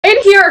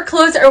In here are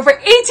clothes that are over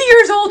 80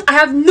 years old. I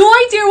have no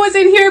idea what's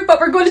in here, but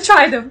we're going to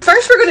try them.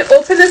 First, we're going to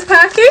open this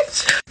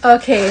package.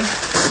 Okay,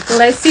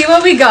 let's see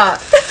what we got.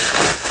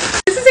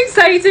 This is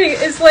exciting.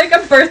 It's like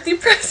a birthday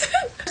present.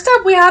 First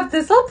up, we have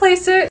this little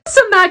playset.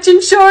 Some matching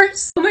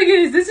shorts. Oh my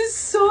goodness, this is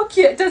so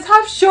cute. It does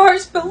have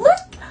shorts, but look.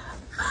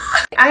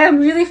 I am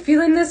really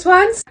feeling this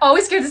one. I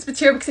always scared of this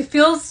material because it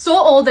feels so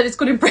old that it's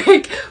going to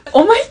break.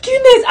 Oh my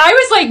goodness. I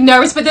was like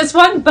nervous with this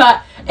one,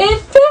 but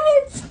it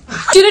fits.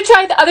 Should I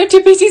try the other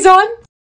two pieces on?